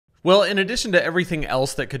Well, in addition to everything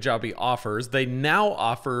else that Kajabi offers, they now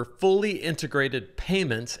offer fully integrated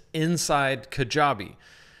payments inside Kajabi.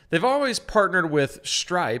 They've always partnered with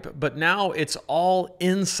Stripe, but now it's all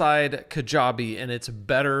inside Kajabi and it's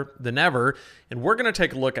better than ever. And we're going to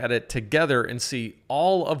take a look at it together and see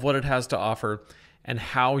all of what it has to offer and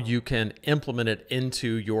how you can implement it into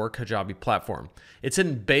your Kajabi platform. It's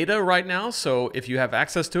in beta right now, so if you have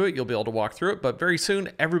access to it, you'll be able to walk through it, but very soon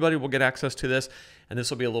everybody will get access to this, and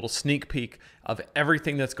this will be a little sneak peek of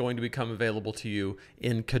everything that's going to become available to you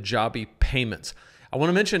in Kajabi payments. I want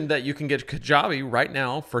to mention that you can get Kajabi right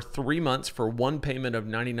now for 3 months for one payment of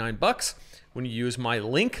 $99 when you use my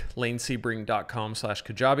link,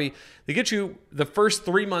 lanesebring.com/Kajabi. They get you the first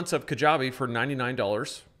 3 months of Kajabi for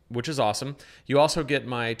 $99, which is awesome. You also get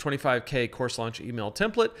my 25K course launch email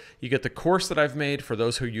template. You get the course that I've made for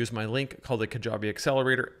those who use my link called the Kajabi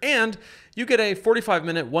Accelerator. And you get a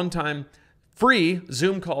 45-minute one-time free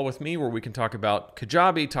Zoom call with me where we can talk about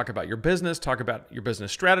Kajabi, talk about your business, talk about your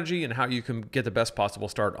business strategy, and how you can get the best possible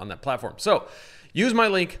start on that platform. So use my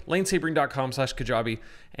link, lanesebring.com/Kajabi,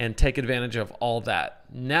 and take advantage of all that.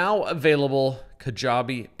 Now available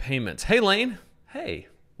Kajabi payments. Hey, Lane. Hey,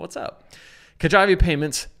 what's up? Kajabi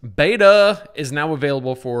Payments beta is now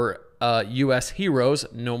available for US heroes,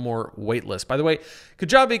 no more waitlist. By the way,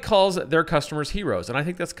 Kajabi calls their customers heroes, and I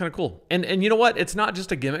think that's kind of cool. And you know what? It's not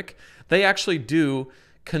just a gimmick. They actually do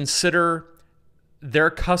consider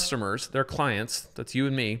their customers, their clients, that's you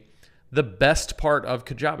and me, the best part of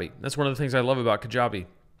Kajabi. That's one of the things I love about Kajabi,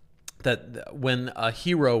 that when a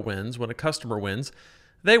hero wins, when a customer wins,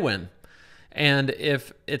 they win. And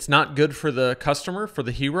if it's not good for the customer, for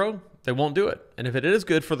the hero, they won't do it. And if it is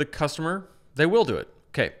good for the customer, they will do it.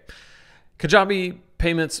 Okay. Kajabi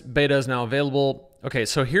Payments beta is now available. Okay,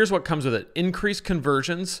 so here's what comes with it. Increased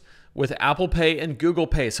conversions with ApplePay and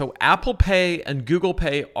GooglePay. So ApplePay and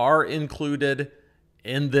GooglePay are included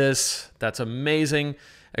in this. That's amazing.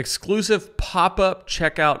 Exclusive pop-up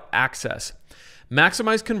checkout access.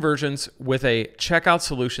 Maximize conversions with a checkout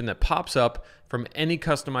solution that pops up from any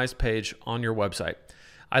customized page on your website.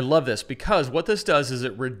 I love this because what this does is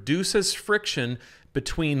it reduces friction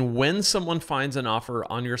between when someone finds an offer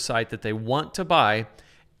on your site that they want to buy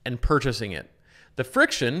and purchasing it. The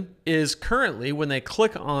friction is currently when they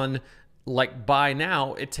click on like buy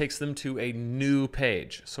now, it takes them to a new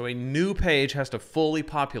page. So a new page has to fully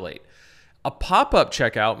populate. A pop-up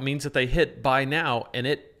checkout means that they hit buy now and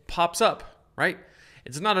it pops up, right?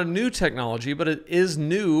 It's not a new technology, but it is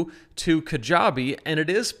new to Kajabi, and it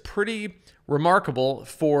is pretty remarkable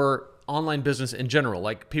for online business in general.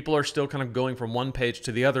 Like, people are still kind of going from one page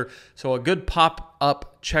to the other. So a good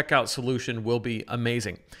pop-up checkout solution will be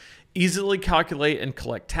amazing. Easily calculate and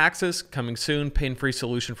collect taxes coming soon. Pain-free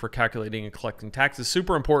solution for calculating and collecting taxes.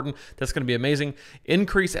 Super important. That's going to be amazing.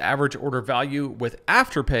 Increase average order value with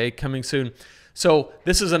Afterpay coming soon. So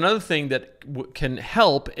this is another thing that can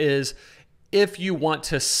help is if you want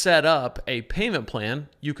to set up a payment plan,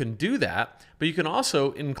 you can do that, but you can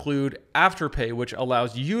also include Afterpay, which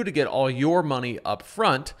allows you to get all your money up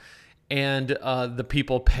front and the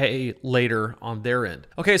people pay later on their end.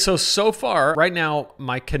 Okay, so far, right now,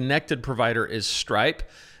 my connected provider is Stripe.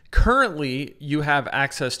 Currently, you have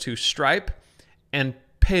access to Stripe and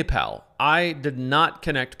PayPal. I did not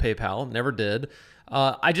connect PayPal, never did.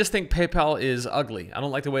 I just think PayPal is ugly. I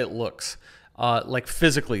don't like the way it looks. Like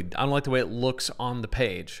physically, I don't like the way it looks on the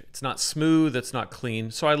page. It's not smooth, it's not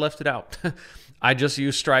clean, so I left it out. I just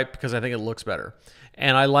use Stripe because I think it looks better.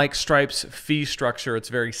 And I like Stripe's fee structure. It's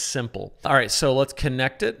very simple. All right, so let's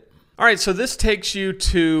connect it. All right, so this takes you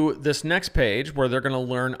to this next page where they're going to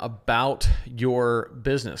learn about your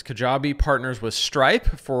business. Kajabi partners with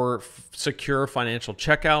Stripe for secure financial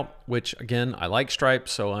checkout, which again, I like Stripe,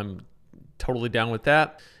 so I'm totally down with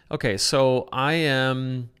that. Okay, so I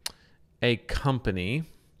am a company,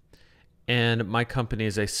 and my company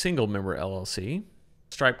is a single member LLC.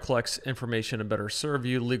 Stripe collects information to better serve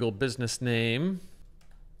you. Legal business name.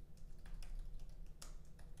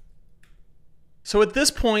 So at this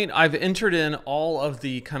point, I've entered in all of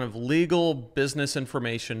the kind of legal business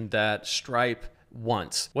information that Stripe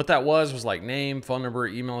wants. What that was like name, phone number,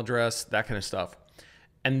 email address, that kind of stuff.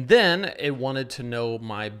 And then it wanted to know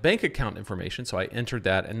my bank account information, so I entered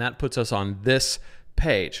that, and that puts us on this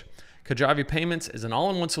page. Kajabi Payments is an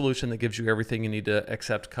all-in-one solution that gives you everything you need to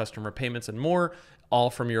accept customer payments and more, all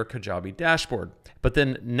from your Kajabi dashboard. But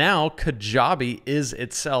then now Kajabi is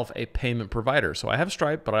itself a payment provider. So I have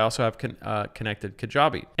Stripe, but I also have connected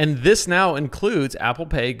Kajabi. And this now includes Apple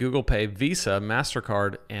Pay, Google Pay, Visa,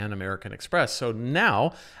 Mastercard, and American Express. So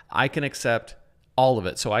now I can accept all of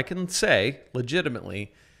it. So I can say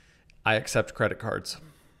legitimately, I accept credit cards.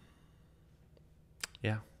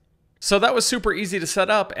 Yeah. So that was super easy to set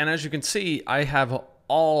up. And as you can see, I have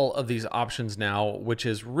all of these options now, which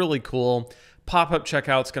is really cool. Pop-up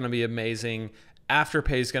checkout's going to be amazing.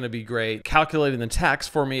 Afterpay is going to be great. Calculating the tax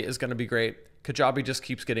for me is going to be great. Kajabi just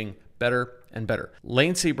keeps getting better and better.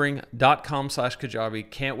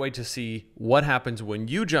 LaneSebring.com/Kajabi. Can't wait to see what happens when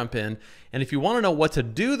you jump in. And if you want to know what to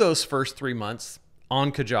do those first 3 months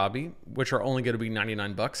on Kajabi, which are only going to be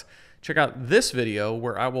 99 bucks, check out this video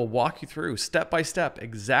where I will walk you through step by step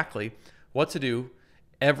exactly what to do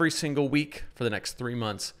every single week for the next 3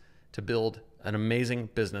 months to build an amazing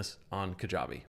business on Kajabi.